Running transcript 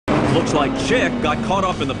Looks like Chick got caught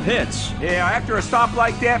up in the pits. Yeah, after a stop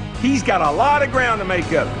like that, he's got a lot of ground to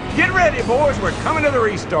make up. Get ready, boys. We're coming to the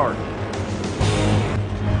restart.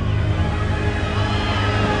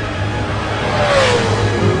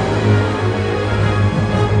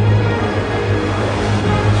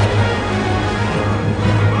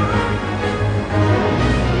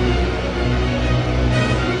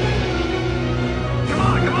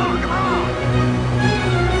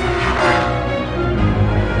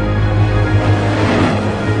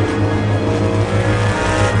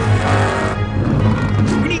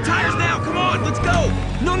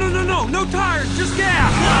 No tires, just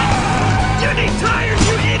gas! You need tires,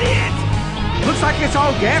 you idiot! Looks like it's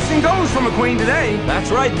all gas and goes for McQueen today.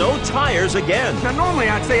 That's right, no tires again. Now, normally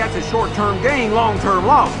I'd say that's a short-term gain, long-term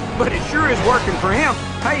loss, but it sure is working for him.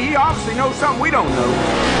 Hey, he obviously knows something we don't know.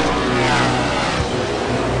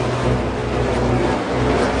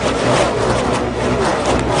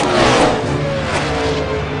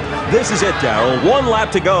 This is it, Darrell. One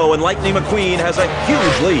lap to go, and Lightning McQueen has a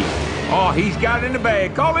huge lead. Oh, he's got it in the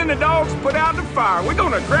bag. Call in the dogs, put out the fire. We're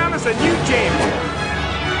gonna crown us a new champion.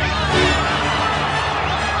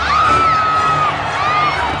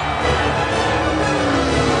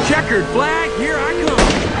 Checkered flag, here I come.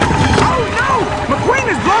 Oh no!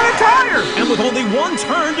 McQueen has blown a tire! And with only one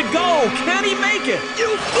turn to go, can he make it?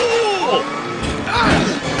 You fool!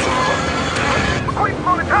 McQueen's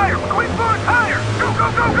blown a tire! McQueen's blown a tire! Go,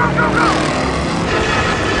 go, go, go, go, go!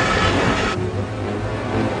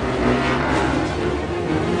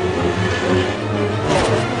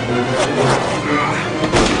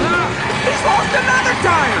 He's lost another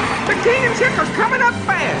tire! The King and Chick are coming up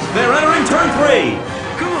fast! They're entering turn 3!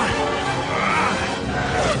 Come on!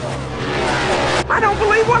 I don't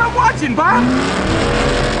believe what I'm watching, Bob!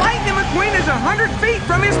 Lightning McQueen is 100 feet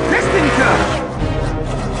from his piston cup!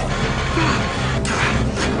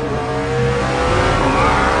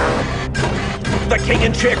 The King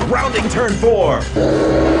and Chick rounding turn 4!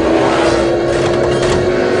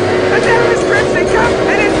 Down this crimson cup,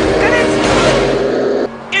 and it's...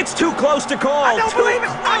 It's too close to call! I don't believe it!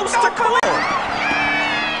 Close to call!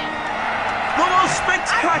 The most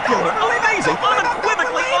spectacular, amazing,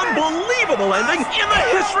 unequivocally unbelievable ending in the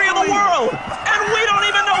history of the world! And we don't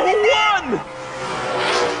even know who won!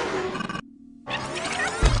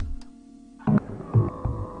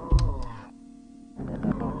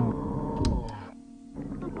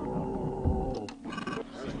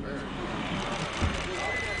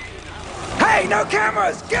 Hey, no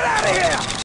cameras! Get out of here!